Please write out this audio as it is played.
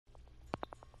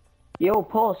Yo,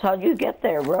 Pulse, how'd you get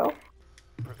there, bro?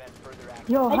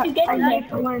 Yo, how'd you get there? I need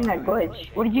to learn that glitch.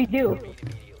 What did you do?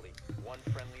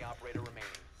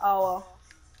 Oh,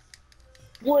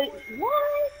 what?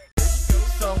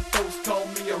 Some folks call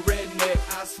me a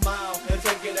redneck. I smile and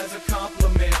take it as a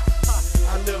compliment.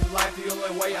 I live life the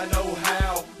only way I know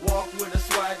how. Walk with a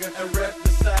swagger and rep the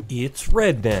side. It's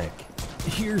Redneck.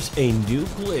 Here's a new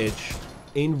glitch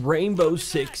in Rainbow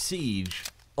Six Siege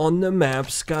on the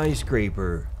map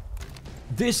Skyscraper.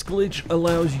 This glitch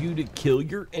allows you to kill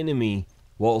your enemy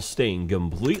while staying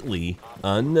completely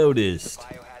unnoticed.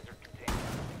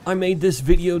 I made this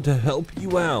video to help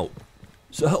you out,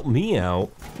 so help me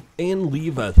out and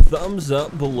leave a thumbs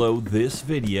up below this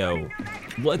video.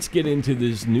 Let's get into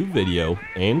this new video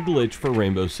and glitch for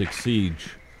Rainbow Six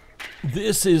Siege.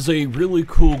 This is a really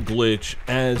cool glitch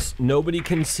as nobody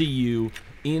can see you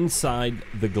inside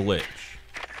the glitch.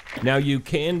 Now you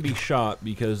can be shot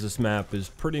because this map is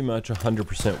pretty much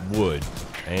 100% wood,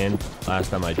 and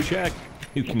last time I checked,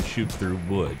 you can shoot through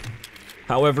wood.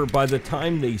 However, by the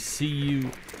time they see you,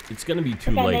 it's going to be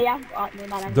too late.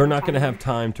 They're not going to have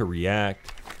time to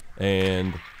react,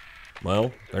 and,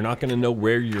 well, they're not going to know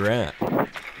where you're at.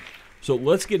 So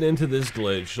let's get into this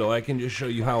glitch so I can just show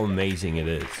you how amazing it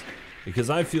is. Because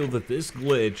I feel that this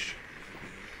glitch,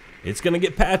 it's going to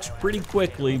get patched pretty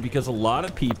quickly because a lot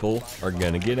of people are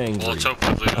going to get angry.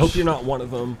 I hope you're not one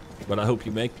of them, but I hope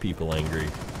you make people angry.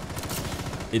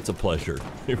 It's a pleasure.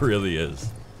 It really is.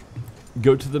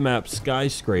 Go to the map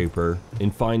Skyscraper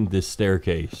and find this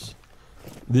staircase.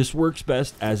 This works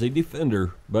best as a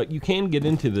defender, but you can get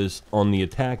into this on the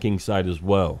attacking side as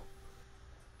well.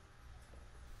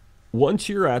 Once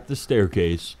you're at the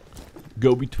staircase,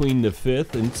 go between the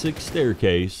 5th and 6th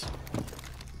staircase.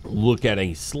 Look at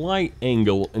a slight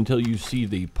angle until you see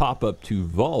the pop-up to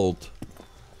vault,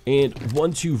 and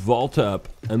once you vault up,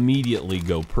 immediately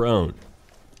go prone.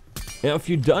 Now if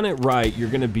you've done it right,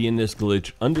 you're going to be in this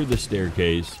glitch under the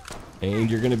staircase, and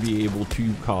you're going to be able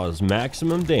to cause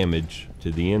maximum damage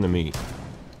to the enemy.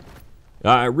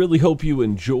 I really hope you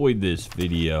enjoyed this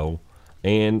video,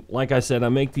 and like I said, I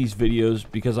make these videos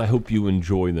because I hope you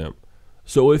enjoy them.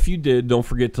 So if you did, don't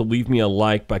forget to leave me a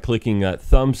like by clicking that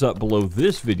thumbs up below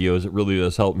this video, as it really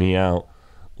does help me out.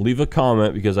 Leave a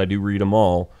comment because I do read them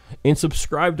all. And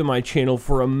subscribe to my channel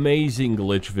for amazing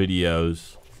glitch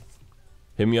videos.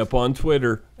 Hit me up on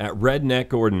Twitter at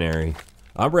RedneckOrdinary.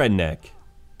 I'm Redneck.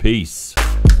 Peace.